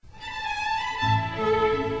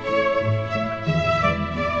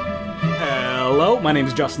My name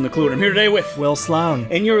is Justin the Clue, and I'm here today with Will Sloan.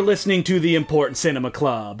 And you're listening to the Important Cinema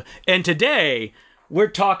Club. And today, we're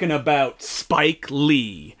talking about Spike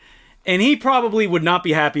Lee. And he probably would not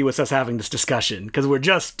be happy with us having this discussion, because we're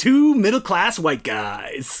just two middle-class white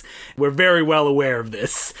guys. We're very well aware of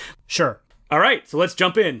this. Sure. All right, so let's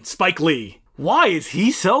jump in. Spike Lee. Why is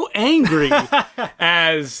he so angry?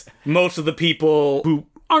 As most of the people who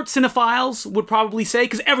aren't cinephiles would probably say,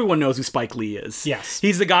 because everyone knows who Spike Lee is. Yes.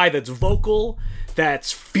 He's the guy that's vocal,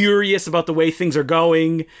 that's furious about the way things are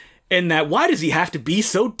going, and that why does he have to be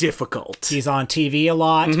so difficult? He's on TV a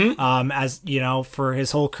lot. As you know, for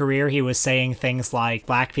his whole career, he was saying things like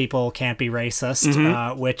black people can't be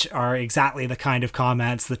racist, which are exactly the kind of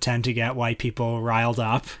comments that tend to get white people riled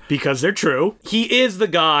up. Because they're true. He is the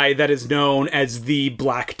guy that is known as the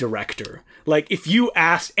black director. Like, if you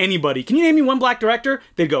asked anybody, can you name me one black director?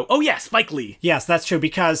 They'd go, oh yeah, Spike Lee. Yes, that's true,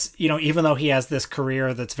 because, you know, even though he has this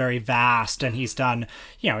career that's very vast, and he's done,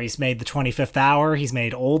 you know, he's made The 25th Hour, he's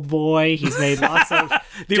made Old Boy, he's made lots of...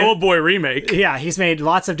 The Old Boy remake. Yeah, he's made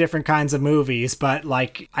lots of different kinds of movies, but,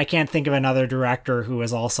 like, I can't think of another director who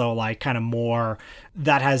is also, like, kind of more...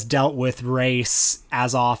 that has dealt with race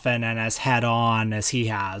as often and as head-on as he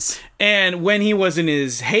has. And when he was in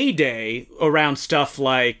his heyday around stuff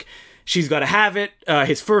like... She's Gotta Have It,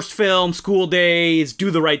 his first film, School Days, Do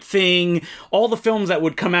the Right Thing, all the films that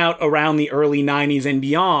would come out around the early 90s and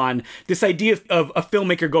beyond, this idea of a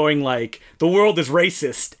filmmaker going like, the world is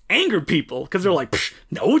racist, angered people, because they're like,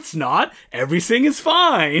 no it's not, everything is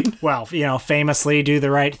fine. Well, you know, famously Do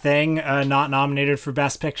the Right Thing, not nominated for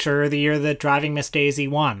Best Picture the year that Driving Miss Daisy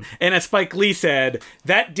won. And as Spike Lee said,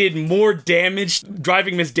 that did more damage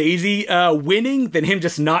Driving Miss Daisy winning than him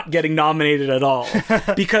just not getting nominated at all.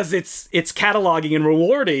 Because it's cataloging and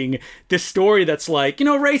rewarding this story that's like, you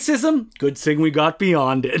know, racism, good thing we got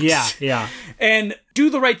beyond it. Yeah. And Do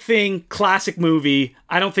the Right Thing, classic movie.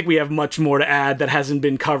 I don't think we have much more to add that hasn't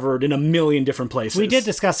been covered in a million different places. We did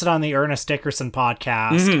discuss it on the Ernest Dickerson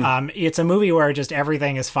podcast. It's a movie where just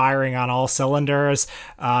everything is firing on all cylinders.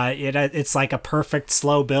 It's like a perfect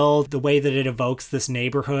slow build. The way that it evokes this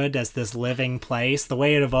neighborhood as this living place, the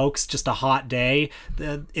way it evokes just a hot day,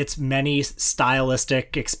 its many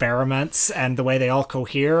stylistic experiments, and the way they all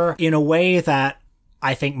cohere in a way that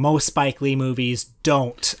I think most Spike Lee movies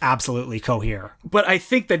don't absolutely cohere. But I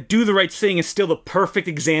think that Do the Right Thing is still the perfect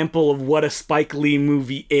example of what a Spike Lee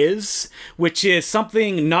movie is, which is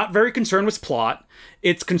something not very concerned with plot.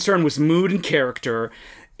 It's concerned with mood and character.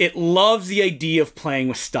 It loves the idea of playing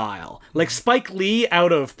with style. Like Spike Lee,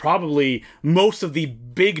 out of probably most of the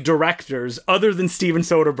big directors, other than Steven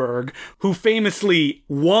Soderbergh, who famously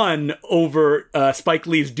won over Spike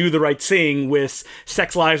Lee's Do the Right Thing with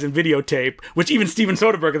Sex, Lies, and Videotape, which even Steven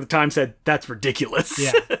Soderbergh at the time said, that's ridiculous.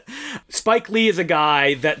 Yeah. Spike Lee is a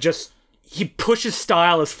guy that just... he pushes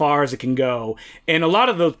style as far as it can go. And a lot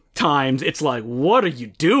of the times, it's like, what are you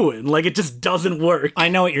doing? Like, it just doesn't work. I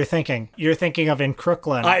know what you're thinking. You're thinking of In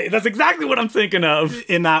Crooklyn. That's exactly what I'm thinking of.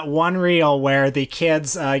 In that one reel where the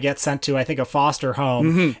kids get sent to, I think, a foster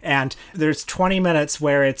home, and there's 20 minutes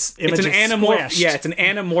where it's an anamorphic. Yeah, it's an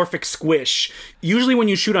anamorphic squish. Usually when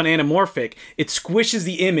you shoot on anamorphic, it squishes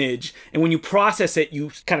the image, and when you process it,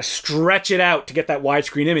 you kind of stretch it out to get that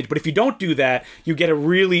widescreen image. But if you don't do that, you get a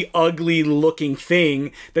really ugly looking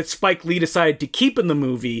thing that Spike Lee decided to keep in the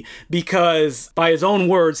movie because, by his own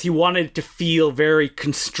words, he wanted it to feel very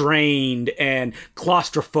constrained and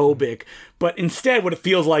claustrophobic. But instead, what it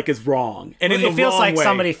feels like is wrong. And in the wrong way. It feels like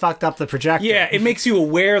somebody fucked up the projector. Yeah, it makes you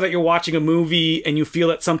aware that you're watching a movie and you feel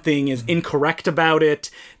that something is incorrect about it.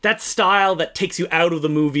 That style that takes you out of the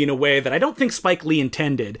movie in a way that I don't think Spike Lee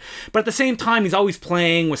intended. But at the same time, he's always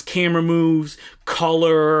playing with camera moves,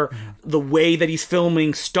 color, the way that he's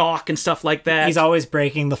filming, stock and stuff like that. He's always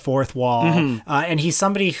breaking the fourth wall. And he's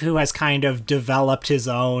somebody who has kind of developed his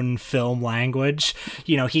own film language.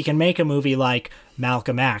 You know, he can make a movie like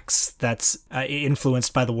Malcolm X that's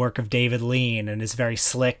influenced by the work of David Lean and is very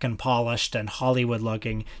slick and polished and Hollywood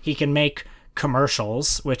looking. He can make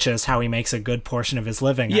commercials, which is how he makes a good portion of his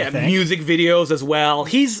living. Yeah, I think. Music videos as well.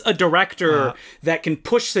 He's a director that can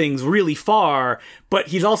push things really far, but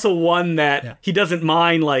he's also one that he doesn't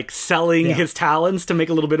mind like selling his talents to make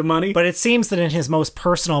a little bit of money. But it seems that in his most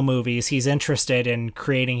personal movies, he's interested in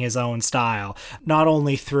creating his own style, not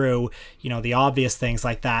only through, you know, the obvious things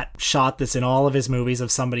like that shot that's in all of his movies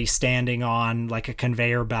of somebody standing on like a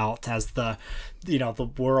conveyor belt as the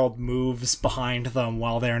world moves behind them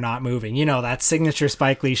while they're not moving. You know, that signature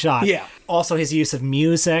Spike Lee shot. Yeah. Also his use of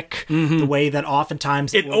music, the way that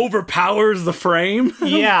oftentimes... It overpowers the frame.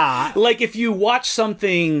 Yeah. Like if you watch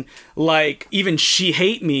something like even She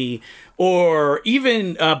Hate Me, or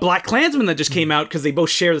even Black Klansman that just came out because they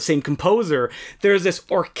both share the same composer. There's this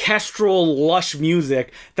orchestral, lush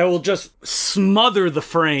music that will just smother the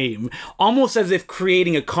frame, almost as if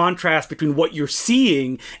creating a contrast between what you're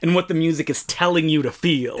seeing and what the music is telling you to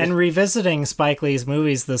feel. And revisiting Spike Lee's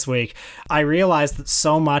movies this week, I realized that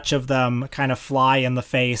so much of them kind of fly in the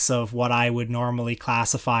face of what I would normally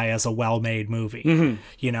classify as a well-made movie. Mm-hmm.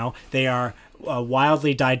 You know, they are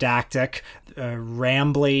wildly didactic,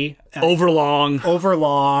 rambly, overlong,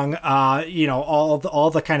 you know,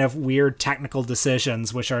 all the kind of weird technical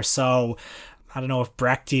decisions, which are so, I don't know if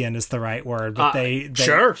Brechtian is the right word, but they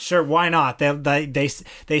sure, why not? They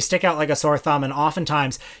stick out like a sore thumb, and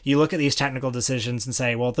oftentimes you look at these technical decisions and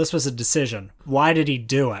say, well, this was a decision. Why did he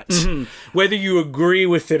do it? Mm-hmm. Whether you agree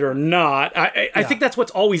with it or not, I think that's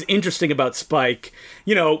what's always interesting about Spike,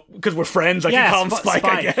 you know, because we're friends, I can call him Spike,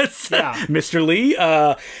 I guess, Mr. Lee,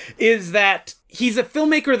 is that he's a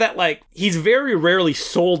filmmaker that, like, he's very rarely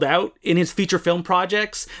sold out in his feature film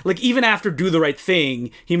projects. Like, even after Do the Right Thing,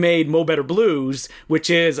 he made Mo Better Blues, which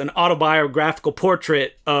is an autobiographical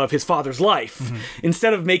portrait of his father's life. Mm-hmm.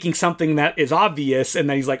 Instead of making something that is obvious and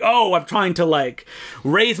then he's like, oh, I'm trying to, like,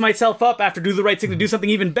 raise myself up after Do the Right Thing to do something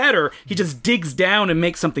even better, he just digs down and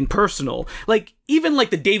makes something personal. Like, even, like,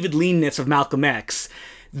 the David Lean-ness of Malcolm X,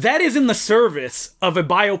 that is in the service of a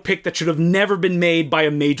biopic that should have never been made by a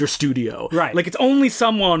major studio. Right. Like, it's only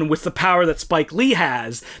someone with the power that Spike Lee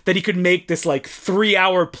has that he could make this, like,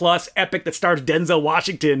 3-hour plus epic that stars Denzel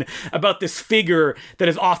Washington about this figure that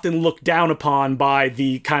is often looked down upon by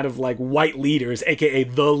the kind of, like, white leaders, aka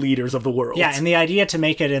the leaders of the world. Yeah, and the idea to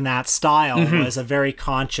make it in that style was a very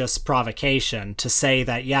conscious provocation to say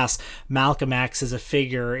that, yes, Malcolm X is a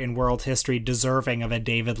figure in world history deserving of a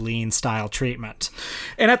David Lean-style treatment.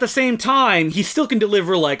 And at the same time, he still can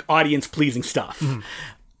deliver, like, audience-pleasing stuff. Mm-hmm.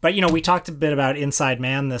 But, you know, we talked a bit about Inside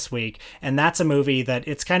Man this week, and that's a movie that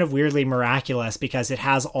it's kind of weirdly miraculous because it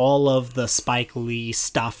has all of the Spike Lee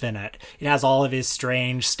stuff in it. It has all of his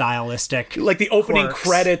strange stylistic like the opening quirks.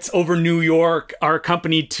 Credits over New York are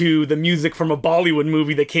accompanied to the music from a Bollywood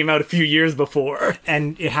movie that came out a few years before.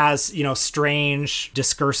 And it has, you know, strange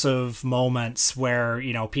discursive moments where,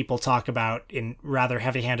 you know, people talk about in rather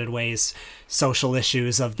heavy-handed ways social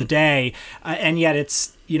issues of the day, and yet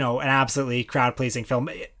it's, you know, an absolutely crowd-pleasing film.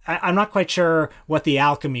 I'm not quite sure what the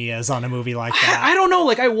alchemy is on a movie like that. I don't know.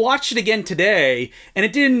 Like, I watched it again today, and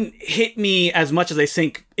it didn't hit me as much as I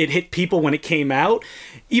think it hit people when it came out,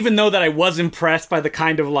 even though that I was impressed by the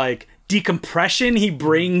kind of, like, decompression he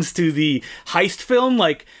brings to the heist film.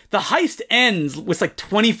 Like, the heist ends with like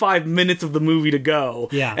 25 minutes of the movie to go.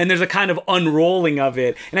 Yeah. And there's a kind of unrolling of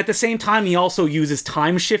it. And at the same time, he also uses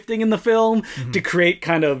time shifting in the film to create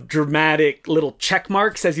kind of dramatic little check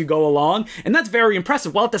marks as you go along. And that's very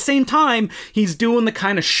impressive. While at the same time, he's doing the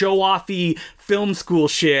kind of show-offy film school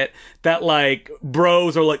shit that, like,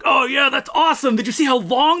 bros are like, oh yeah, that's awesome. Did you see how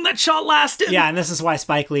long that shot lasted? Yeah, and this is why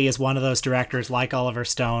Spike Lee is one of those directors like Oliver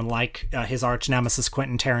Stone, like his arch nemesis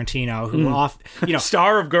Quentin Tarantino, who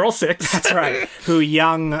star of Girl 6. That's right. Who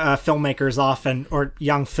young filmmakers often, or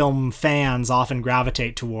young film fans often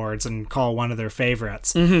gravitate towards and call one of their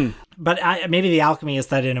favorites. Mm-hmm. But maybe the alchemy is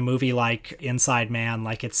that in a movie like Inside Man,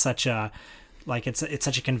 like it's such a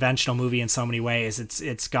conventional movie in so many ways.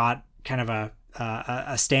 It's got kind of a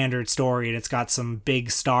standard story, and it's got some big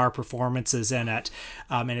star performances in it,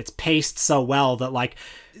 and it's paced so well that, like,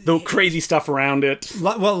 the crazy stuff around it,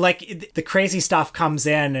 well, like, the crazy stuff comes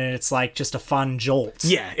in and it's like just a fun jolt.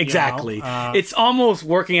 Yeah, exactly. You know? It's almost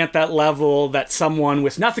working at that level that someone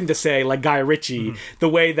with nothing to say, like Guy Ritchie, the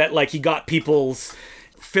way that, like, he got people's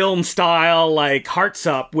film style, like, hearts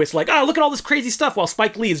up with, like, oh, look at all this crazy stuff, while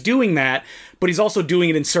Spike Lee is doing that, but he's also doing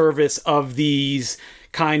it in service of these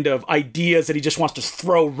kind of ideas that he just wants to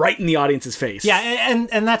throw right in the audience's face. Yeah,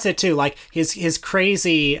 and that's it too. Like, his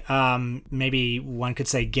crazy, maybe one could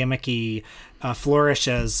say gimmicky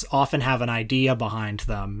flourishes often have an idea behind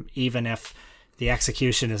them, even if the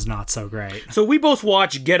execution is not so great. So we both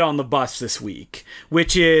watched Get on the Bus this week,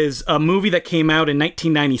 which is a movie that came out in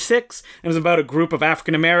 1996 and was about a group of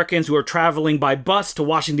African Americans who are traveling by bus to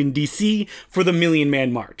Washington, D.C. for the Million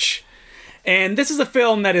Man March. And this is a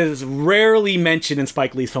film that is rarely mentioned in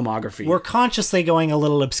Spike Lee's filmography. We're consciously going a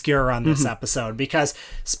little obscure on this episode because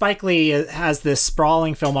Spike Lee has this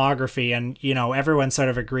sprawling filmography, and, you know, everyone sort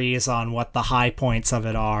of agrees on what the high points of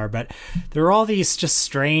it are, but there are all these just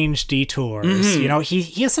strange detours. You know, he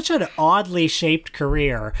has such an oddly shaped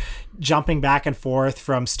career. jumping back and forth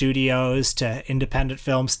from studios to independent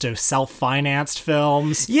films to self-financed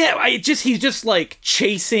films. Yeah, he's just like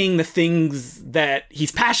chasing the things that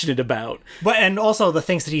he's passionate about. But and also the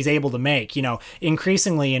things that he's able to make. You know,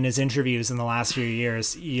 increasingly in his interviews in the last few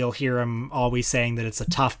years, you'll hear him always saying that it's a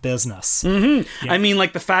tough business. Mm-hmm. Yeah. I mean,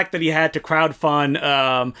 like the fact that he had to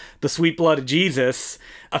crowdfund The Sweet Blood of Jesus,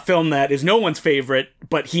 a film that is no one's favorite,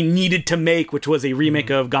 but he needed to make, which was a remake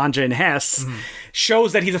of Ganja and Hess,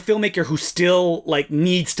 shows that he's a filmmaker who still like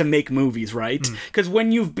needs to make movies, right? Because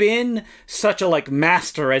when you've been such a like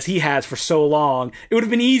master as he has for so long, it would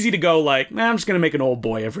have been easy to go like, I'm just gonna make an old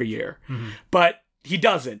boy every year. But he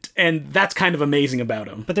doesn't, and that's kind of amazing about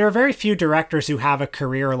him. But there are very few directors who have a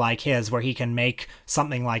career like his where he can make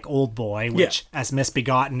something like Old Boy, which, as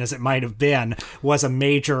misbegotten as it might have been, was a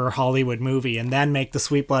major Hollywood movie, and then make The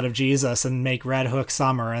Sweet Blood of Jesus and make Red Hook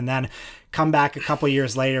Summer, and then come back a couple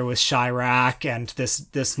years later with Chirac and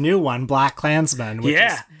this new one, Black Klansman, which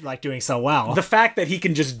is like doing so well. The fact that he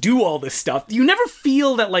can just do all this stuff, you never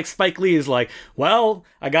feel that like Spike Lee is like, well,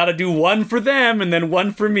 I gotta do one for them and then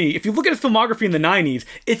one for me. If you look at his filmography in the 90s,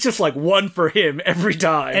 it's just like one for him every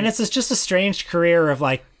time. And it's just a strange career of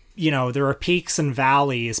like, you know, there are peaks and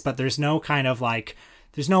valleys, but there's no kind of like,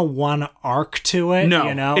 there's no one arc to it. No,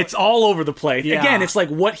 you know? It's all over the place. Yeah. Again, it's like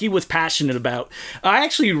what he was passionate about. I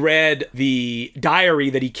actually read the diary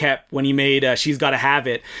that he kept when he made She's Gotta Have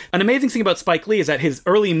It. An amazing thing about Spike Lee is that his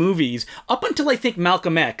early movies, up until I think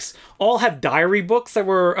Malcolm X, all have diary books that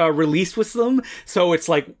were released with them. So it's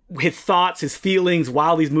like his thoughts, his feelings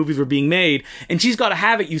while these movies were being made. And She's Gotta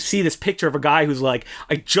Have It, you see this picture of a guy who's like,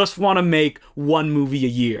 I just want to make one movie a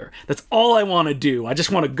year. That's all I want to do. I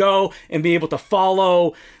just want to go and be able to follow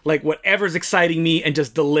like whatever's exciting me and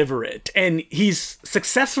just deliver it. And he's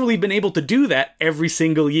successfully been able to do that every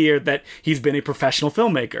single year that he's been a professional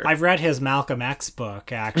filmmaker. I've read his Malcolm X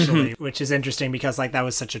book, actually, which is interesting because like that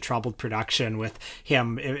was such a troubled production with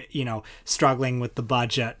him, you know, struggling with the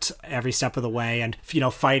budget every step of the way and, you know,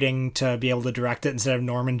 fighting to be able to direct it instead of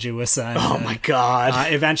Norman Jewison. Oh my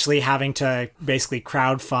God. Eventually having to basically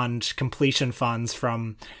crowdfund completion funds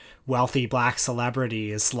from wealthy black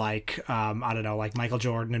celebrities like I don't know, like Michael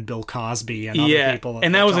Jordan and Bill Cosby and other people.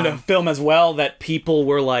 And that was in a film as well that people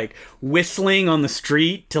were like whistling on the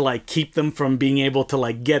street to like keep them from being able to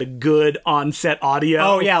like get a good on-set audio.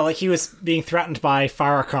 Oh yeah, like he was being threatened by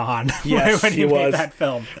Farrakhan. Yes, when he made that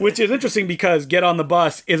film. Which is interesting because Get on the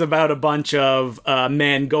Bus is about a bunch of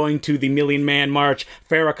men going to the Million Man March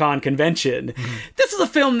Farrakhan convention. This is a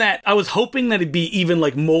film that I was hoping that it'd be even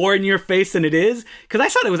like more in your face than it is, because I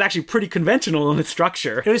thought it was actually pretty conventional in its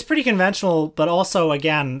structure. It was pretty conventional, but also,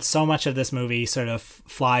 again, so much of this movie sort of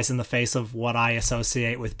flies in the face of what I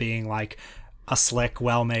associate with being like a slick,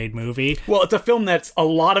 well-made movie. Well, it's a film that's a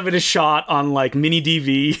lot of it is shot on like mini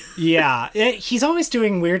DV. Yeah, he's always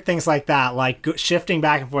doing weird things like that, like shifting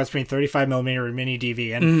back and forth between 35mm and mini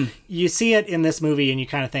DV, and you see it in this movie and you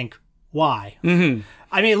kind of think, why?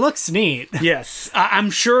 I mean, it looks neat. Yes.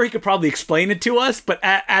 I'm sure he could probably explain it to us, but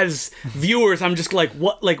as viewers, I'm just like,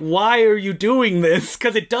 what? Like, why are you doing this?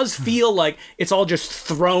 Because it does feel like it's all just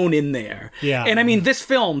thrown in there. Yeah. And I mean, this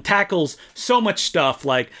film tackles so much stuff,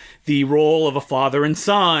 like the role of a father and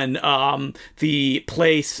son, the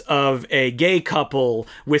place of a gay couple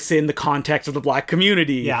within the context of the black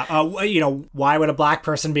community. Yeah. You know, why would a black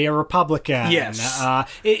person be a Republican? Yes.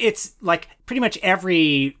 It's like pretty much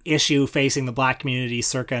every issue facing the black community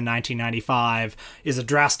circa 1995 is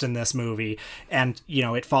addressed in this movie. And, you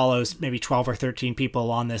know, it follows maybe 12 or 13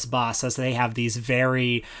 people on this bus as they have these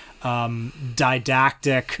very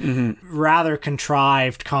didactic, rather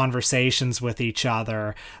contrived conversations with each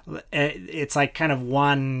other. It's like kind of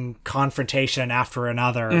one confrontation after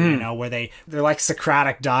another, you know, where they're like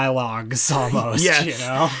Socratic dialogues almost, Yes. you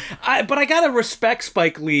know? But I gotta respect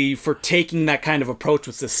Spike Lee for taking that kind of approach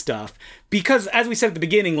with this stuff. Because, as we said at the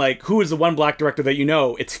beginning, like, who is the one black director that you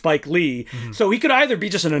know? It's Spike Lee. So he could either be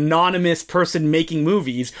just an anonymous person making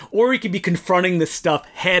movies, or he could be confronting this stuff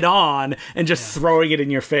head on and just throwing it in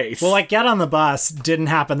your face. Well, like, Get on the Bus didn't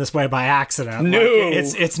happen this way by accident. No. Like,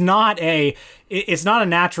 it's not a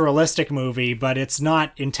naturalistic movie, but it's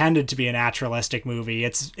not intended to be a naturalistic movie.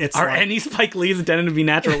 It's Are like, any Spike Lee's intended to be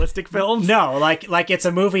naturalistic films? No, like it's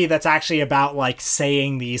a movie that's actually about like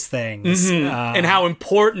saying these things And how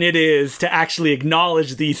important it is to actually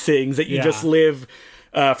acknowledge these things that you just live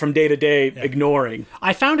from day to day ignoring.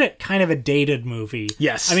 I found it kind of a dated movie.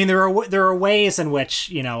 Yes. I mean, there are ways in which,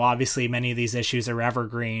 you know, obviously many of these issues are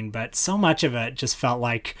evergreen, but so much of it just felt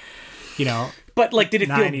like, you know, But, like, did it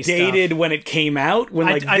feel 90s dated stuff. when it came out? When,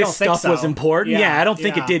 like, I this don't think stuff was so. important? Yeah, I don't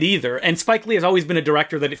think yeah. it did either. And Spike Lee has always been a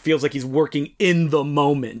director that it feels like he's working in the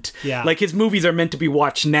moment. Yeah. Like, his movies are meant to be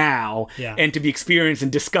watched now Yeah. and to be experienced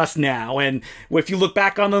and discussed now. And if you look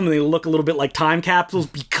back on them, they look a little bit like time capsules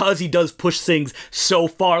because he does push things so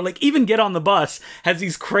far. Like, even Get on the Bus has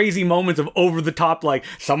these crazy moments of over-the-top, like,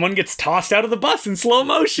 someone gets tossed out of the bus in slow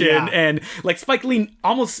motion. Yeah. And, like, Spike Lee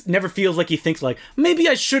almost never feels like he thinks, like, maybe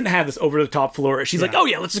I shouldn't have this over-the-top flourish. He's like, oh,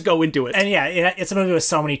 yeah, let's just go into it. And yeah, it's a movie with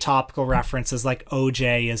so many topical references, like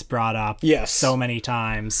OJ is brought up Yes. so many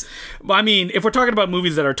times. I mean, if we're talking about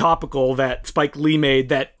movies that are topical that Spike Lee made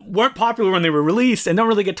that weren't popular when they were released and don't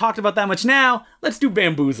really get talked about that much now, let's do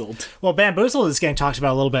Bamboozled. Well, Bamboozled is getting talked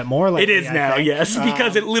about a little bit more lately. It is I now, think. yes,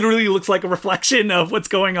 because it literally looks like a reflection of what's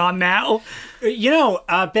going on now. You know,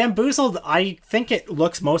 Bamboozled, I think it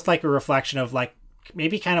looks most like a reflection of, like,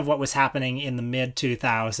 maybe kind of what was happening in the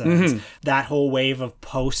mid-2000s. That whole wave of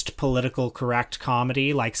post-political correct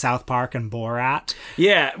comedy, like South Park and Borat.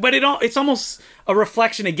 Yeah, but it's almost a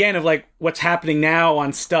reflection again of like what's happening now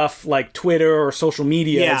on stuff like Twitter or social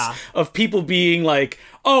media Yeah. of people being like,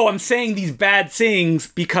 oh, I'm saying these bad things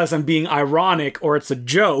because I'm being ironic or it's a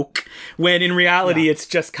joke, when in reality it's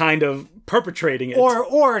just kind of perpetrating it.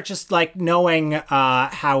 Or just like knowing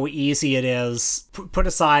how easy it is. Put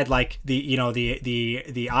aside like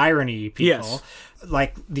the irony people. Yes.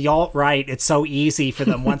 Like the alt-right, it's so easy for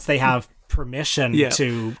them once they have permission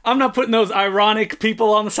to. I'm not putting those ironic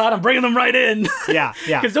people on the side. I'm bringing them right in. Yeah.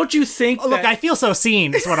 Because don't you think? Look, I feel so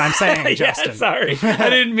seen. Is what I'm saying, Justin. Yeah, sorry, I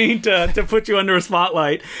didn't mean to put you under a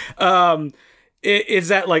spotlight. Is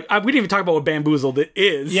that like we didn't even talk about what Bamboozled it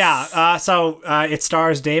is? Yeah, so it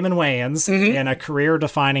stars Damon Wayans in a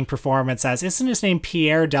career-defining performance as, isn't his name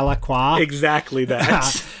Pierre Delacroix? Exactly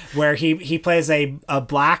that. Where he plays a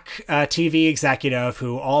black TV executive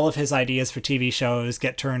who all of his ideas for TV shows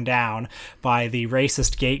get turned down by the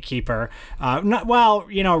racist gatekeeper.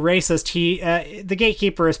 Racist. The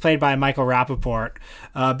gatekeeper is played by Michael Rappaport,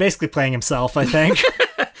 basically playing himself, I think.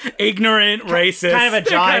 Ignorant, racist. Kind of a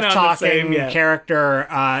They're kinda on the same, jive-talking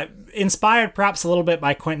character, inspired perhaps a little bit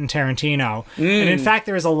by Quentin Tarantino. And in fact,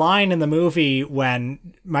 there is a line in the movie when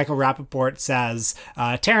Michael Rappaport says,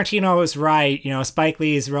 Tarantino is right, Spike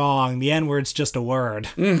Lee is wrong, the N-word's just a word.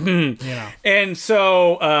 And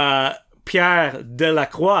so Pierre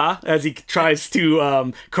Delacroix, as he tries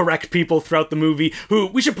to correct people throughout the movie, who,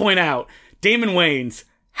 we should point out, Damon Wayans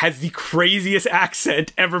has the craziest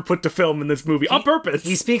accent ever put to film in this movie on purpose.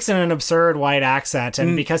 He speaks in an absurd white accent,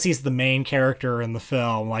 and because he's the main character in the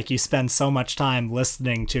film, like, you spend so much time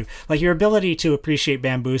listening to, like, your ability to appreciate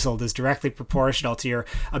Bamboozled is directly proportional to your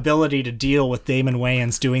ability to deal with Damon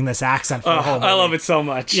Wayans doing this accent for the whole movie. I love it so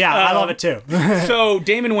much. Yeah, I love it too. So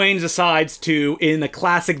Damon Wayans decides to, in the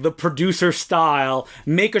classic The Producer style,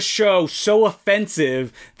 make a show so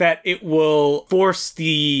offensive that it will force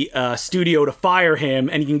the studio to fire him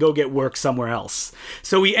and he can go get work somewhere else.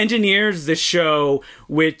 So he engineers this show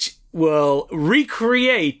which will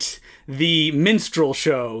recreate the minstrel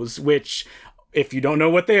shows, which, if you don't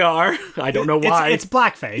know what they are, I don't know why. It's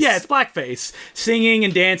blackface. Yeah, it's blackface. Singing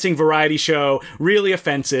and dancing variety show, really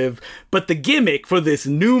offensive. But the gimmick for this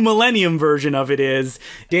new millennium version of it is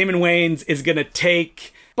Damon Wayans is going to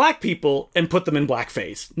take black people and put them in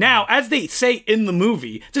blackface. Now, as they say in the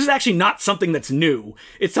movie, this is actually not something that's new.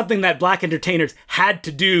 It's something that black entertainers had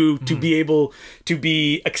to do to be able to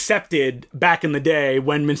be accepted back in the day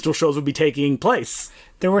when minstrel shows would be taking place.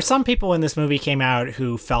 There were some people when this movie came out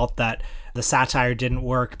who felt that the satire didn't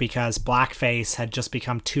work because blackface had just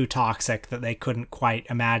become too toxic that they couldn't quite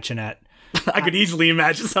imagine it. I could easily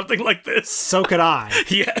imagine something like this. So could I.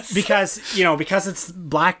 Yes. Because it's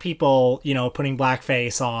black people, putting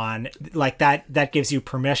blackface on, like that gives you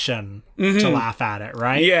permission to laugh at it,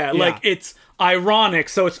 right? Yeah, like it's ironic,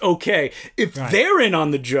 so it's okay. If they're in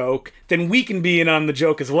on the joke, then we can be in on the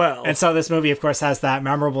joke as well. And so this movie, of course, has that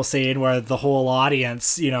memorable scene where the whole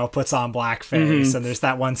audience, puts on blackface, and there's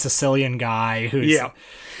that one Sicilian guy who's... Yeah.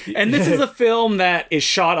 And this is a film that is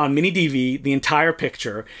shot on mini DV, the entire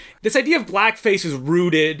picture. This idea of blackface is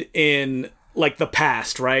rooted in, like, the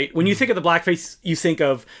past, right? When you think of the blackface, you think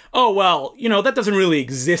of, oh, well, that doesn't really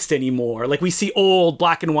exist anymore. Like, we see old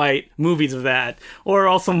black and white movies of that. Or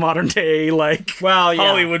also modern day, like,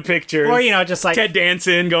 Hollywood pictures. Or, just like... Ted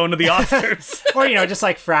Danson going to the Oscars. Or, just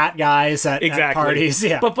like frat guys at parties.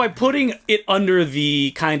 Yeah. But by putting it under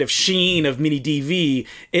the kind of sheen of mini DV,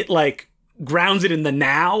 it, like, grounds it in the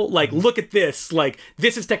now. Like, look at this. Like,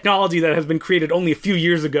 this is technology that has been created only a few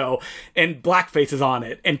years ago, and blackface is on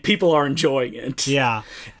it, and people are enjoying it. Yeah.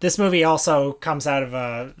 This movie also comes out of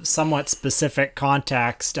a somewhat specific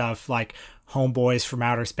context of, like, Homeboys from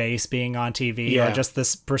Outer Space being on TV, Yeah. or just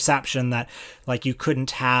this perception that like you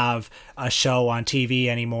couldn't have a show on TV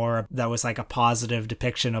anymore that was like a positive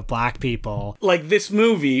depiction of black people. Like this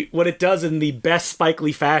movie, what it does in the best Spike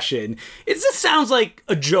Lee fashion, it just sounds like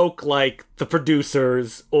a joke like The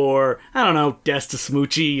Producers or, I don't know, Des to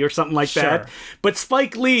Smoochie or something like that. Sure. But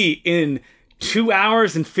Spike Lee in 2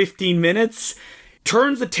 hours and 15 minutes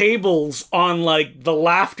turns the tables on like the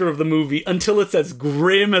laughter of the movie until it's as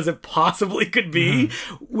grim as it possibly could be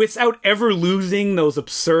without ever losing those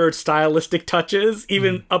absurd stylistic touches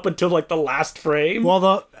even up until like the last frame.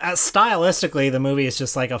 Well, stylistically, the movie is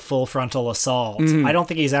just like a full frontal assault. I don't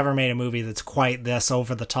think he's ever made a movie that's quite this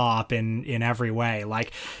over the top in every way.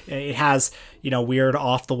 Like, it has, weird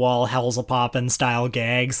off the wall Hell's a Poppin' style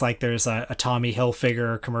gags. Like, there's a Tommy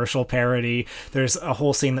Hilfiger commercial parody. There's a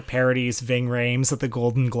whole scene that parodies Ving Rhames at the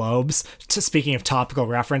Golden Globes. Speaking of topical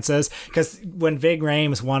references, because when Ving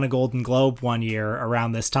Rhames won a Golden Globe one year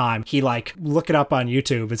around this time, he look it up on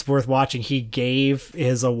YouTube. It's worth watching. He gave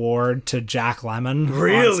his award to Jack Lemmon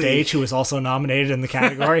on stage, who was also nominated in the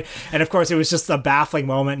category. And of course, it was just a baffling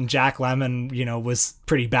moment, and Jack Lemmon, was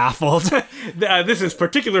pretty baffled. This is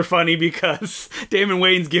particularly funny because Damon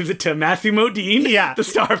Wayans gives it to Matthew Modine, the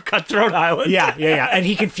star of Cutthroat Island. Yeah. And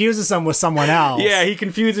he confuses him with someone else. Yeah, he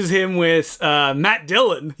confuses him with Matt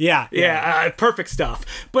Dillon. Yeah. Perfect stuff.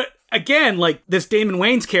 But again, like this Damon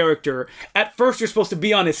Wayans character, at first you're supposed to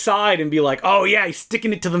be on his side and be like, oh yeah, he's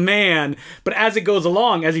sticking it to the man. But as it goes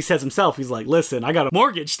along, as he says himself, he's like, listen, I got a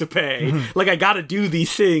mortgage to pay. Like, I got to do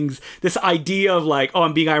these things. This idea of like, oh,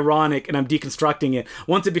 I'm being ironic and I'm deconstructing it.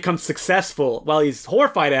 Once it becomes successful, while he's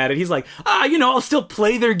horrified at it, he's like, I'll still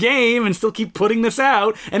play their game and still keep putting this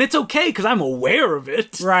out. And it's okay because I'm aware of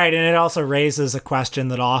it. Right. And it also raises a question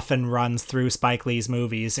that often runs through Spike Lee's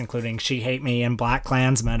movies, including She Hate Me and Black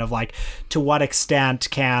Klansman, of like, to what extent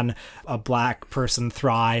can a black person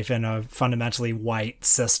thrive in a fundamentally white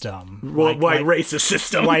system? White racist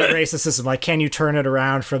system. White racist system. Like, can you turn it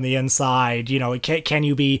around from the inside? Can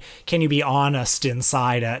you be honest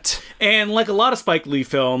inside it? And like a lot of Spike Lee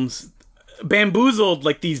films, Bamboozled,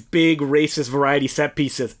 like these big racist variety set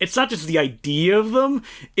pieces, it's not just the idea of them,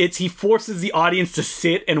 it's he forces the audience to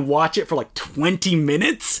sit and watch it for like 20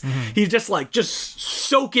 minutes. He's just like, just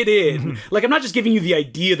soak it in. Like, I'm not just giving you the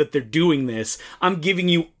idea that they're doing this, I'm giving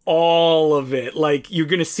you all of it. Like, you're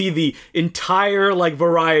gonna see the entire like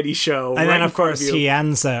variety show, and then of course he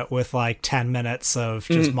ends it with like 10 minutes of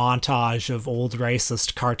just montage of old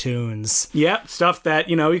racist cartoons. Yep, stuff that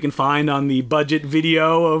you can find on the budget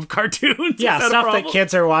video of cartoons. Yeah, stuff that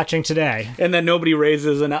kids are watching today and that nobody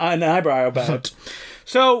raises an eyebrow about.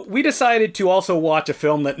 So we decided to also watch a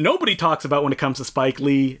film that nobody talks about when it comes to Spike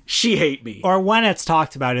Lee, She Hate Me. Or when it's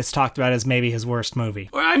talked about as maybe his worst movie.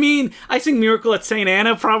 I mean, I think Miracle at St.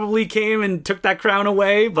 Anna probably came and took that crown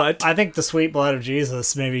away, but I think The Sweet Blood of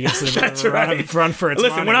Jesus maybe gets a bit of a run for its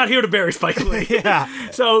Listen, money. we're not here to bury Spike Lee. Yeah.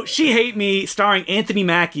 So She Hate Me, starring Anthony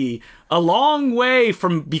Mackie, a long way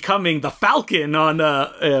from becoming the Falcon on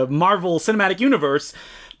Marvel Cinematic Universe,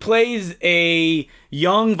 plays a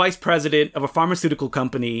young vice president of a pharmaceutical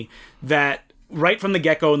company that, right from the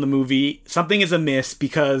get-go in the movie, something is amiss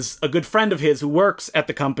because a good friend of his who works at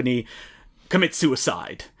the company commits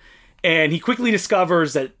suicide. And he quickly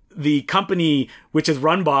discovers that the company, which is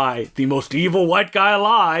run by the most evil white guy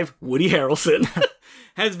alive, Woody Harrelson,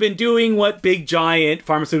 has been doing what big giant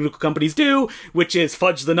pharmaceutical companies do, which is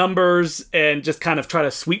fudge the numbers and just kind of try to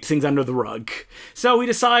sweep things under the rug. So he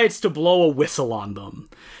decides to blow a whistle on them.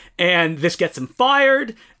 And this gets him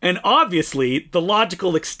fired, and obviously the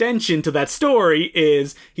logical extension to that story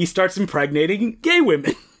is he starts impregnating gay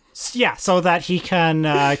women. Yeah, so that he can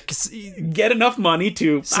get enough money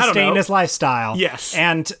to sustain his lifestyle. Yes.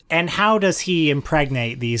 And how does he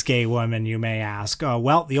impregnate these gay women, you may ask?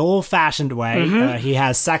 Well, the old-fashioned way. He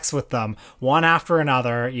has sex with them, one after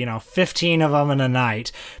another, 15 of them in a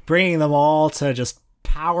night, bringing them all to just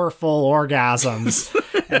powerful orgasms.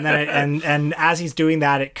 And then and as he's doing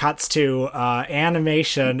that, it cuts to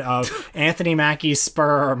animation of Anthony Mackie's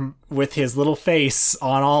sperm with his little face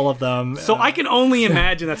on all of them. So I can only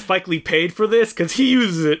imagine that Spike Lee paid for this because he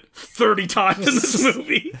uses it 30 times in this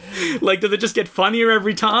movie. Like, does it just get funnier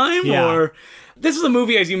every time? Yeah. Or This is a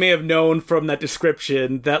movie, as you may have known from that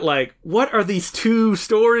description, that, like, what are these two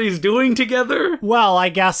stories doing together? Well, I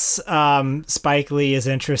guess Spike Lee is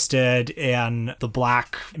interested in the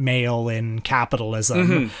black male in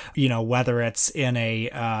capitalism, you know, whether it's in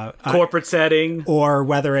a corporate setting, or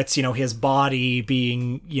whether it's, you know, his body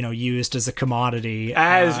being, you know, used as a commodity.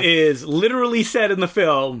 As is literally said in the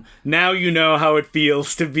film, now you know how it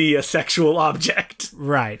feels to be a sexual object.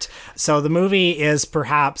 Right. So the movie is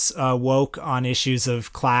perhaps woke on issues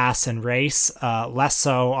of class and race, less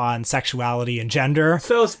so on sexuality and gender.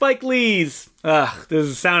 So Spike Lee's, this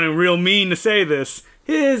is sounding real mean to say this,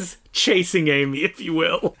 his chasing Amy, if you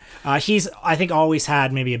will. He's, I think, always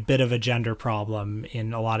had maybe a bit of a gender problem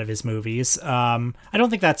in a lot of his movies. I don't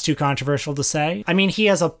think that's too controversial to say. I mean, he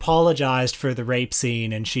has apologized for the rape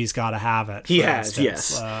scene and She's Gotta Have It. He has,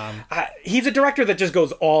 yes. He's a director that just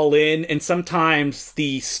goes all in, and sometimes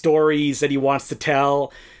the stories that he wants to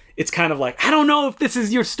tell, it's kind of like, I don't know if this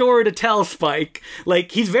is your story to tell, Spike.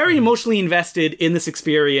 Like, he's very emotionally invested in this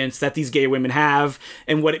experience that these gay women have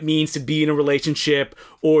and what it means to be in a relationship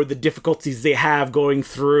or the difficulties they have going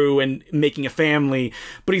through and making a family.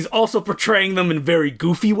 But he's also portraying them in very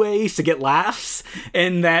goofy ways to get laughs.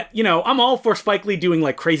 And that, you know, I'm all for Spike Lee doing,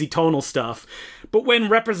 like, crazy tonal stuff. But when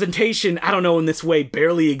representation, I don't know, in this way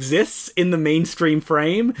barely exists in the mainstream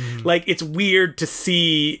frame, like, it's weird to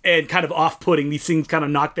see and kind of off-putting these things kind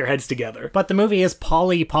of knock their heads together. But the movie is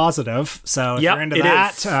poly-positive, so if you're into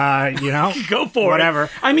that, you know, go for whatever.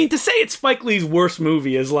 it. I mean, to say it's Spike Lee's worst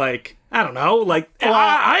movie is like, I don't know, like, well,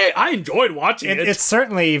 I enjoyed watching it. It's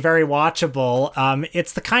certainly very watchable.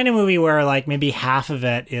 It's the kind of movie where, like, maybe half of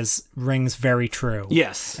it rings very true.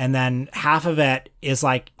 Yes. And then half of it is,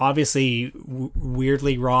 like, obviously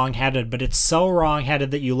weirdly wrong-headed, but it's so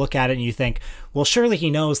wrong-headed that you look at it and you think, well, surely he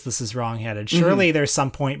knows this is wrong-headed. Surely there's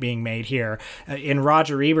some point being made here. In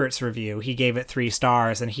Roger Ebert's review, he gave it 3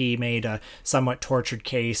 stars, and he made a somewhat tortured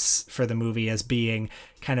case for the movie as being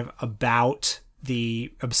kind of about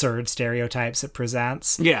the absurd stereotypes it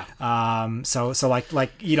presents. Yeah. So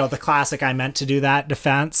like, you know, the classic I meant to do that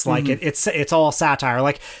defense, like it's all satire.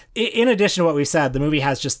 Like, in addition to what we said, the movie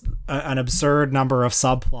has just an absurd number of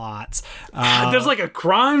subplots. There's like a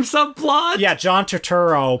crime subplot? Yeah, John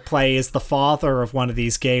Turturro plays the father of one of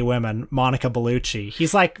these gay women, Monica Bellucci.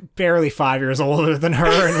 He's like barely 5 years older than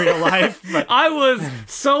her in real life. But I was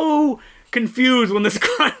so confused when this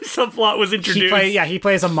crime subplot was introduced. He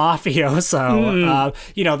plays a mafioso.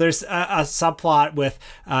 You know, there's a subplot with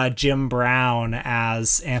Jim Brown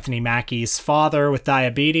as Anthony Mackie's father with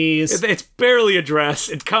diabetes. It's barely addressed.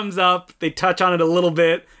 It comes up, they touch on it a little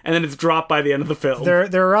bit, and then it's dropped by the end of the film.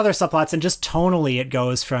 There are other subplots, and just tonally it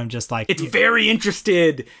goes from just like... It's very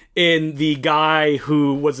interested in the guy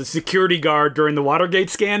who was a security guard during the Watergate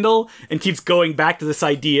scandal and keeps going back to this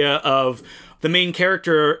idea of the main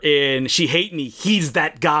character in She Hate Me, he's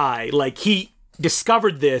that guy. Like, he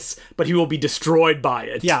discovered this, but he will be destroyed by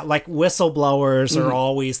it. Yeah, like whistleblowers are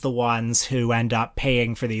always the ones who end up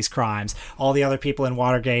paying for these crimes. All the other people in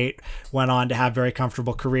Watergate went on to have very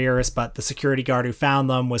comfortable careers, but the security guard who found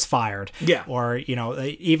them was fired. Yeah. Or, you know,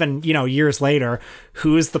 even, you know, years later,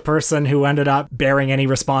 who's the person who ended up bearing any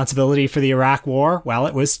responsibility for the Iraq War? Well,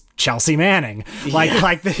 it was Chelsea Manning.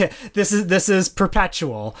 This is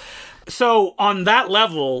perpetual. So on that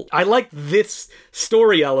level, I like this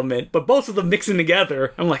story element, but both of them mixing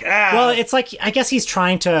together, I'm like, Well, it's like, I guess he's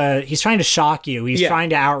trying to shock you. He's trying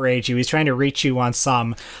to outrage you. He's trying to reach you on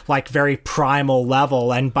some like very primal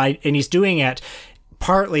level, and he's doing it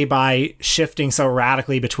partly by shifting so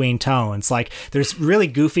radically between tones. Like, there's really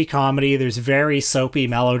goofy comedy, there's very soapy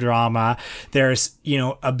melodrama, there's, you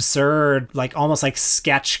know, absurd, like almost like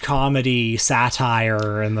sketch comedy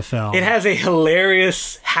satire in the film. It has a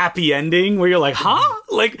hilarious happy ending where you're like, huh?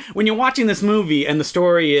 Like, when you're watching this movie and the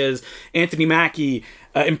story is Anthony Mackie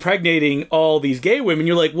impregnating all these gay women,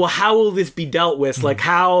 you're like, well, how will this be dealt with? Like,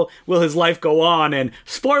 how will his life go on? And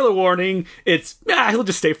spoiler warning, it's, he'll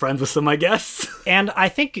just stay friends with them, I guess. And I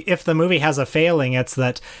think if the movie has a failing, it's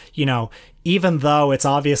that, you know, even though it's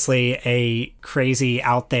obviously a crazy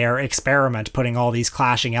out there experiment putting all these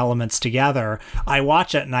clashing elements together, I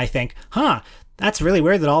watch it and I think, that's really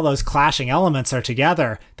weird that all those clashing elements are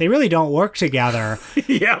together. They really don't work together.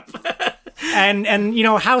 Yep. And you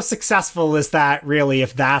know, how successful is that really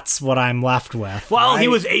if that's what I'm left with? Well, right? he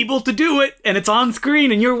was able to do it, and it's on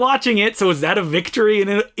screen, and you're watching it, so is that a victory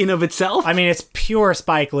in of itself? I mean, it's pure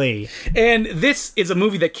Spike Lee. And this is a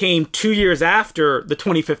movie that came 2 years after The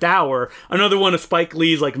 25th Hour, another one of Spike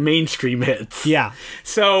Lee's, like, mainstream hits. Yeah.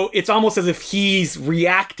 So it's almost as if he's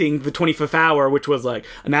reacting to The 25th Hour, which was, like,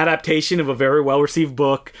 an adaptation of a very well-received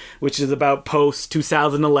book, which is about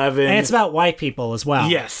post-2011. And it's about white people as well.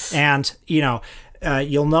 Yes. And, you know,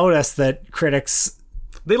 you'll notice that critics...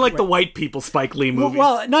 They like the white people Spike Lee movies.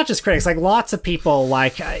 Well, not just critics, like lots of people,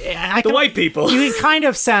 like... The white people. You can kind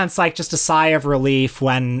of sense, like, just a sigh of relief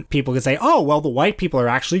when people can say, oh, well, the white people are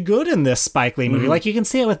actually good in this Spike Lee movie. Like, you can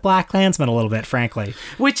see it with BlacKkKlansman a little bit, frankly.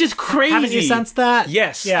 Which is crazy. Haven't you sensed that?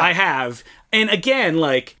 Yes, Yeah. I have. And again,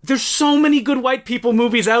 like, there's so many good white people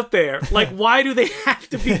movies out there. Like, why do they have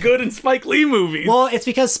to be good in Spike Lee movies? Well, it's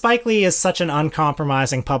because Spike Lee is such an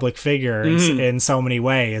uncompromising public figure in so many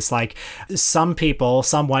ways. Like, some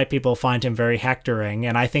white people find him very hectoring,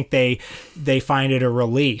 and I think they find it a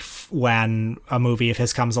relief when a movie of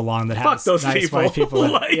his comes along that has Fuck those nice people. white people.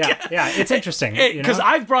 Like, yeah, it's interesting. Because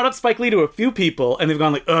I've brought up Spike Lee to a few people, and they've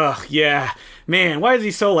gone like, ugh, yeah, man, why is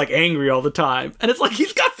he so, like, angry all the time? And it's like,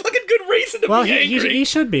 he's got fucking good reason to be angry. He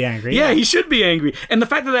should be angry. Yeah, he should be angry. And the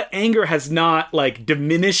fact that anger has not, like,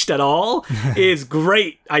 diminished at all is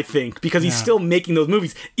great, I think, because he's still making those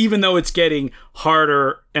movies, even though it's getting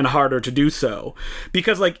harder and harder to do so.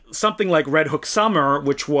 Because, like, something like Red Hook Summer,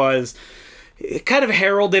 which was... It kind of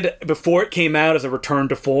heralded before it came out as a return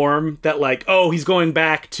to form, that, like, oh, he's going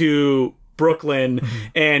back to Brooklyn,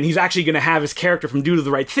 and he's actually going to have his character from Do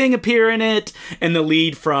the Right Thing appear in it, and the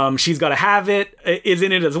lead from She's Gotta Have It is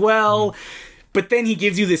in it as well. But then he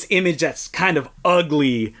gives you this image that's kind of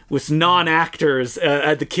ugly with non-actors,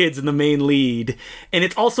 the kids in the main lead, and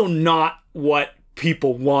it's also not what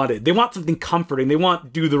people wanted. They want something comforting. They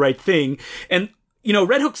want Do the Right Thing, and you know,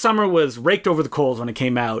 Red Hook Summer was raked over the coals when it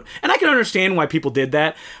came out, and I can understand why people did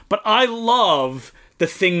that, but I love the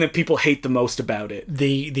thing that people hate the most about it.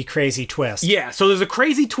 The crazy twist. Yeah, so there's a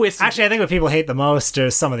crazy twist. Actually, I think what people hate the most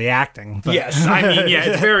is some of the acting. But. Yes, I mean, yeah,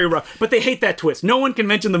 it's very rough. But they hate that twist. No one can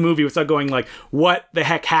mention the movie without going like, what the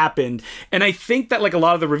heck happened? And I think that like a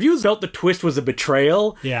lot of the reviews felt the twist was a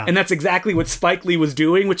betrayal. Yeah. And that's exactly what Spike Lee was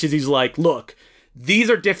doing, which is he's like, look, these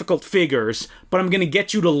are difficult figures, but I'm going to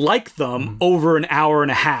get you to like them over an hour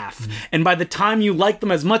and a half. And by the time you like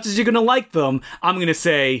them as much as you're going to like them, I'm going to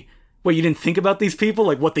say, well, you didn't think about these people?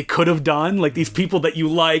 Like what they could have done? Like these people that you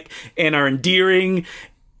like and are endearing?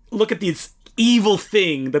 Look at this evil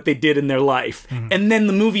thing that they did in their life. And then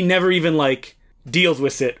the movie never even like deals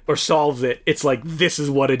with it or solves it. It's like, this is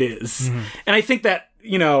what it is. And I think that,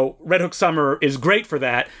 you know, Red Hook Summer is great for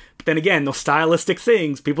that. But then again, those stylistic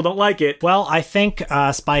things, people don't like it. Well, I think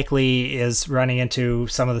Spike Lee is running into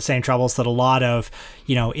some of the same troubles that a lot of,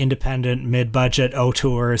 you know, independent mid-budget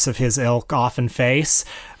auteurs of his ilk often face.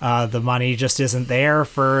 The money just isn't there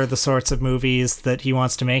for the sorts of movies that he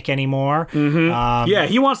wants to make anymore. Yeah,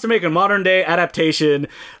 he wants to make a modern-day adaptation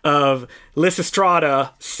of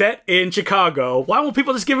Lysistrata set in Chicago. Why won't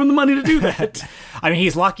people just give him the money to do that? I mean,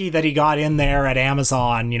 he's lucky that he got in there at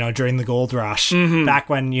Amazon, you know, during the gold rush, back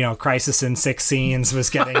when, you know, Crisis in 6 Scenes was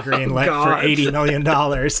getting greenlit for $80 million.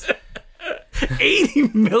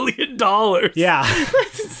 $80 million. Yeah.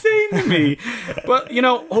 That's insane to me. But, you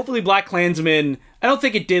know, hopefully BlacKkKlansman, I don't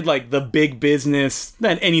think it did, like, the big business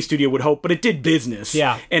that any studio would hope, but it did business.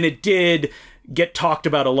 Yeah. And it did get talked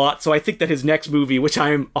about a lot. So I think that his next movie, which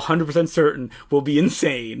I am 100% certain will be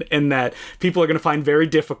insane and that people are going to find very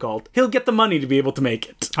difficult, he'll get the money to be able to make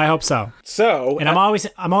it. I hope so. So, and I'm always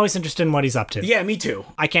interested in what he's up to. Yeah, me too.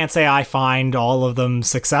 I can't say I find all of them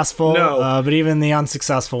successful, but even the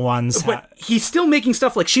unsuccessful ones. But he's still making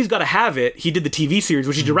stuff like She's Gotta Have It. He did the TV series,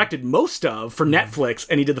 which he directed most of for Netflix,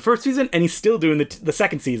 and he did the first season, and he's still doing the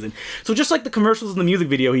second season. So just like the commercials and the music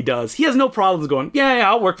video he does, he has no problems going, yeah,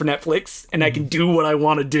 I'll work for Netflix, and I can do what I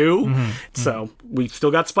want to do. So we've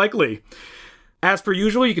still got Spike Lee. As per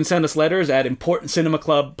usual, you can send us letters at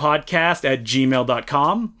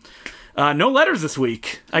importantcinemaclubpodcast@gmail.com. No letters this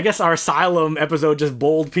week. I guess our Asylum episode just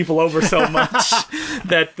bowled people over so much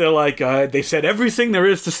that they're like, they said everything there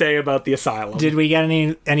is to say about the Asylum. Did we get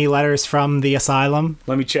any letters from the Asylum?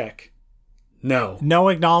 Let me check. No. No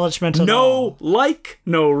acknowledgement at all? No like,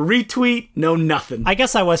 no retweet, no nothing. I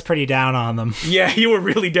guess I was pretty down on them. Yeah, you were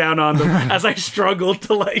really down on them as I struggled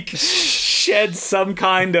to like shed some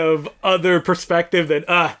kind of other perspective than,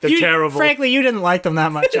 they're terrible. Frankly, you didn't like them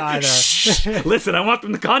that much either. Listen, I want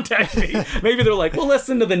them to contact me. Maybe they're like, well,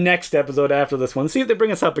 listen to the next episode after this one. See if they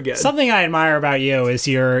bring us up again. Something I admire about you is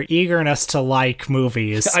your eagerness to like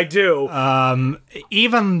movies. I do.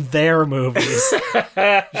 Even their movies.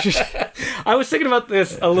 I was thinking about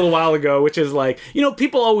this a little while ago, which is like,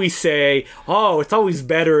 people always say, oh, it's always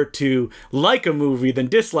better to like a movie than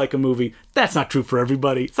dislike a movie. That's not true for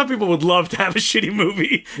everybody. Some people would love to have a shitty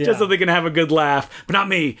movie just so they can have a good laugh, but not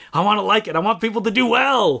me. I want to like it. I want people to do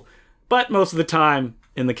well. But most of the time,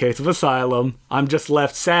 in the case of Asylum, I'm just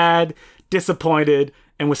left sad, disappointed,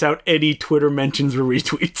 and without any Twitter mentions or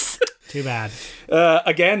retweets. Too bad.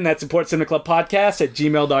 Again, that's ImportCinemaClubPodcast at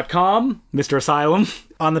gmail.com. Mr. Asylum.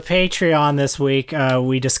 On the Patreon this week,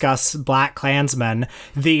 we discuss Black Klansman,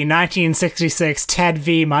 the 1966 Ted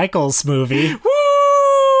V. Michaels movie.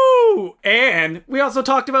 Woo! And we also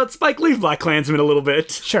talked about Spike Lee's Black Klansman a little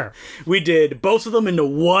bit. Sure. We did both of them into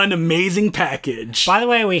one amazing package. By the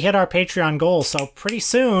way, we hit our Patreon goal, so pretty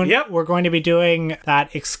soon we're going to be doing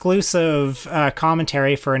that exclusive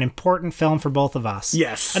commentary for an important film for both of us.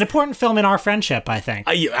 Yes. An important film in our friendship, I think.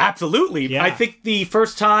 Absolutely. Yeah. I think the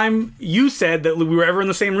first time you said that we were ever in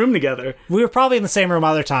the same room together. We were probably in the same room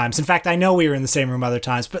other times. In fact, I know we were in the same room other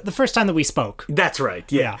times, but the first time that we spoke. That's right,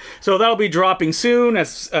 yeah. So that'll be dropping soon,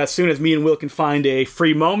 as soon as me and Will can find a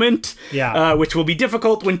free moment. Yeah. Which will be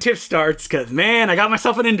difficult when TIFF starts, because, man, I got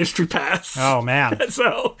myself an industry pass. Oh, man.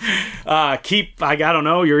 So, keep, I don't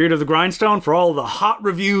know, your ear to the grindstone for all the hot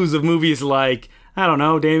reviews of movies like, I don't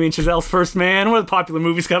know, Damien Chazelle's First Man. What are the popular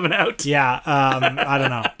movies coming out? Yeah, I don't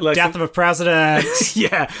know. Death of a President.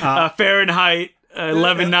 Fahrenheit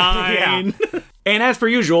 11/9. Yeah. And as per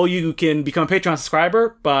usual, you can become a Patreon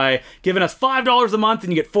subscriber by giving us $5 a month,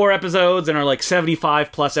 and you get 4 episodes and our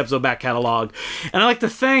 75 plus episode back catalog. And I'd like to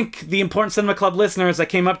thank the Important Cinema Club listeners that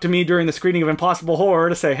came up to me during the screening of Impossible Horror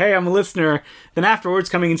to say, hey, I'm a listener. Then afterwards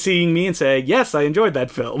coming and seeing me and say, yes, I enjoyed that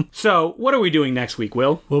film. So what are we doing next week,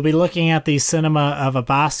 Will? We'll be looking at the cinema of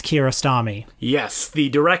Abbas Kiarostami. Yes, the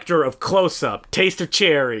director of Close Up, Taste of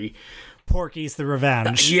Cherry, Porky's the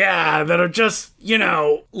Revenge. That are just,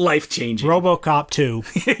 life-changing. RoboCop 2.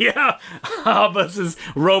 Yeah, Abbas's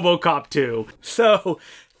RoboCop 2. So,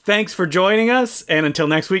 thanks for joining us, and until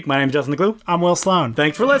next week, my name is Justin DeClue. I'm Will Sloan.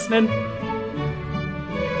 Thanks for listening.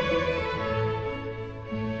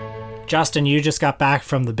 Justin, you just got back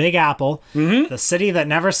from the Big Apple, the city that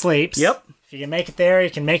never sleeps. Yep. If you can make it there,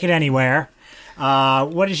 you can make it anywhere.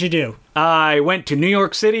 What did you do? I went to New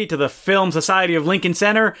York City to the Film Society of Lincoln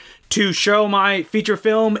Center to show my feature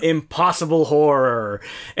film, Impossible Horror.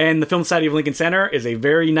 And the Film Society of Lincoln Center is a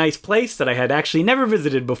very nice place that I had actually never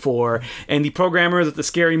visited before. And the programmers at the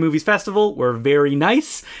Scary Movies Festival were very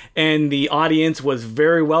nice, and the audience was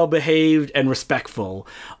very well behaved and respectful.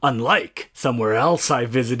 Unlike somewhere else I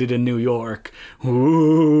visited in New York.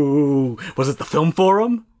 Ooh, was it the Film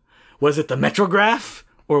Forum? Was it the Metrograph?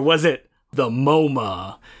 Or was it the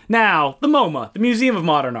MoMA? Now, the MoMA, the Museum of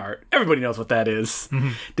Modern Art, everybody knows what that is.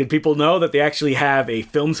 Did people know that they actually have a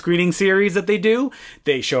film screening series that they do?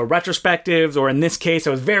 They show retrospectives, or in this case,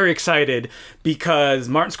 I was very excited because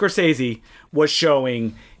Martin Scorsese was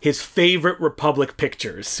showing his favorite Republic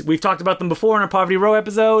pictures. We've talked about them before in our Poverty Row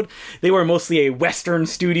episode. They were mostly a Western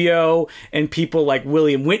studio, and people like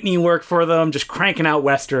William Whitney worked for them, just cranking out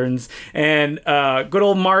Westerns. And good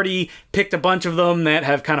old Marty picked a bunch of them that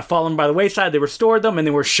have kind of fallen by the wayside. They restored them, and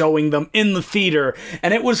they were showing them in the theater.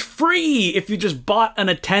 And it was free if you just bought an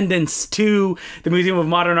attendance to the Museum of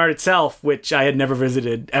Modern Art itself, which I had never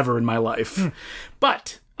visited ever in my life.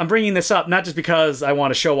 But I'm bringing this up not just because I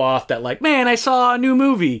want to show off that, man, I saw a new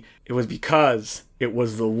movie. It was because it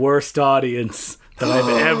was the worst audience that I've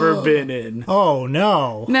ever been in. Oh,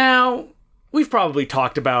 no. Now, we've probably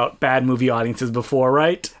talked about bad movie audiences before,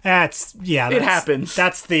 right? It happens.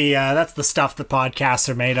 That's the stuff that podcasts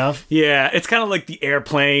are made of. Yeah, it's kind of like the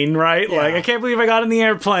airplane, right? Yeah. I can't believe I got in the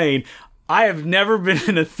airplane. I have never been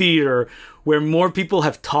in a theater where more people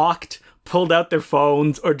have talked, pulled out their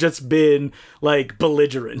phones, or just been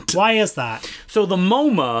belligerent. Why is that? So the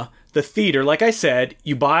MoMA, the theater, like I said,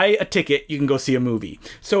 you buy a ticket, you can go see a movie.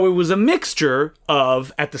 So it was a mixture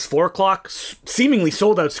of, at this 4 o'clock seemingly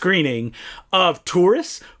sold out screening, of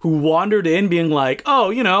tourists who wandered in being like,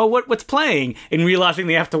 oh, what's playing? And realizing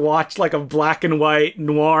they have to watch a black and white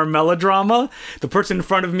noir melodrama. The person in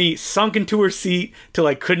front of me sunk into her seat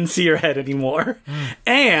till couldn't see her head anymore.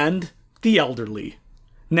 And the elderly.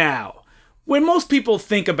 Now, when most people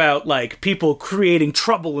think about, people creating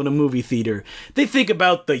trouble in a movie theater, they think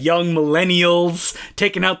about the young millennials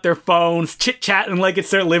taking out their phones, chit-chatting like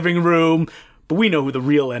it's their living room. but we know who the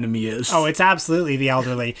real enemy is. Oh, it's absolutely the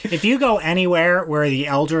elderly. If you go anywhere where the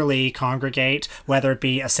elderly congregate, whether it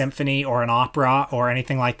be a symphony or an opera or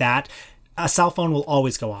anything like that, a cell phone will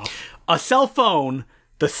always go off. A cell phone,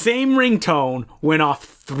 the same ringtone, went off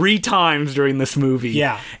 3 times during this movie.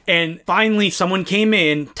 Yeah. And finally, someone came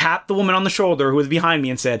in, tapped the woman on the shoulder who was behind me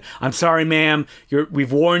and said, "I'm sorry, ma'am.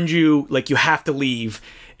 We've warned you. Like, you have to leave."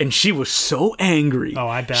 And she was so angry. Oh,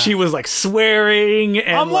 I bet. She was like swearing.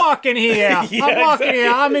 And I'm walking here. Yeah, I'm walking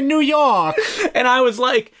here. I'm in New York. And I was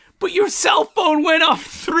like, but your cell phone went off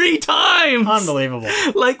 3 times. Unbelievable.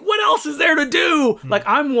 Like, what else is there to do? Like,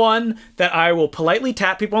 I'm one that I will politely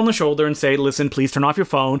tap people on the shoulder and say, listen, please turn off your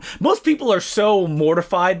phone. Most people are so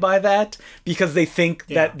mortified by that because they think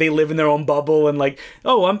that they live in their own bubble and like,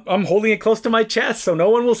 oh, I'm holding it close to my chest so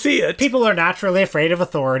no one will see it. People are naturally afraid of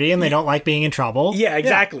authority and they don't like being in trouble. Yeah,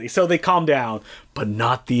 exactly. So they calm down. But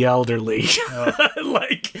not the elderly.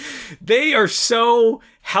 Like, they are so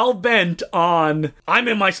hell-bent on, I'm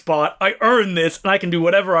in my spot, I earn this, and I can do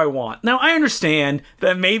whatever I want. Now, I understand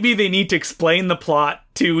that maybe they need to explain the plot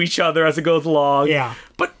to each other as it goes along. Yeah.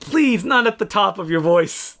 But please, not at the top of your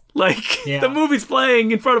voice. Like, the movie's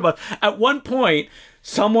playing in front of us. At one point,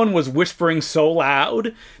 someone was whispering so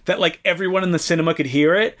loud that, like, everyone in the cinema could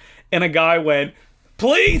hear it, and a guy went,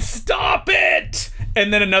 "Please stop it!"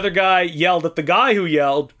 And then another guy yelled at the guy who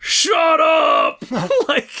yelled, "Shut up!"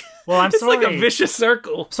 Like, well, I'm it's sorry. like a vicious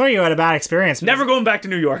circle. Sorry you had a bad experience. Never going back to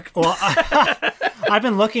New York. Well, I've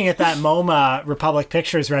been looking at that MoMA Republic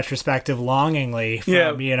Pictures retrospective longingly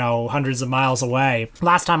from, hundreds of miles away.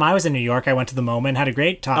 Last time I was in New York, I went to the MoMA and had a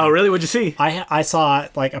great time. Oh, really? What'd you see? I saw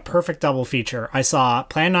like a perfect double feature. I saw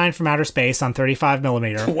Plan 9 from Outer Space on 35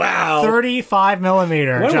 millimeter. Wow. 35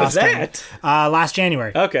 millimeter. When was Justin. that? Last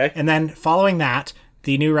January. Okay. And then following that,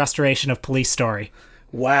 the new restoration of Police Story.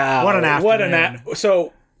 Wow. What an afternoon.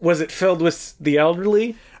 So, was it filled with the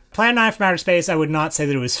elderly? Plan 9 from Outer Space, I would not say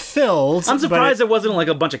that it was filled. I'm surprised it wasn't like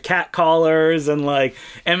a bunch of cat callers and like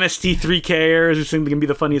MST3Kers who seem to be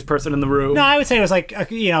the funniest person in the room. No, I would say it was like,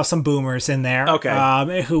 some boomers in there.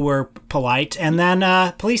 Okay. Who were polite. And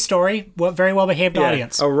then Police Story, very well-behaved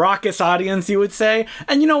audience. A raucous audience, you would say.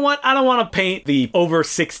 And you know what? I don't want to paint the over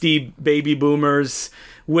 60 baby boomers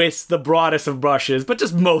with the broadest of brushes, but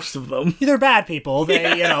just most of them. They're bad people.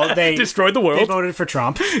 They destroyed the world. They voted for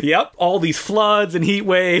Trump. Yep. All these floods and heat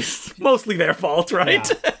waves, mostly their fault, right?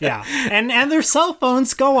 Yeah. And their cell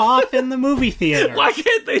phones go off in the movie theater. Why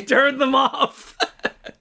can't they turn them off?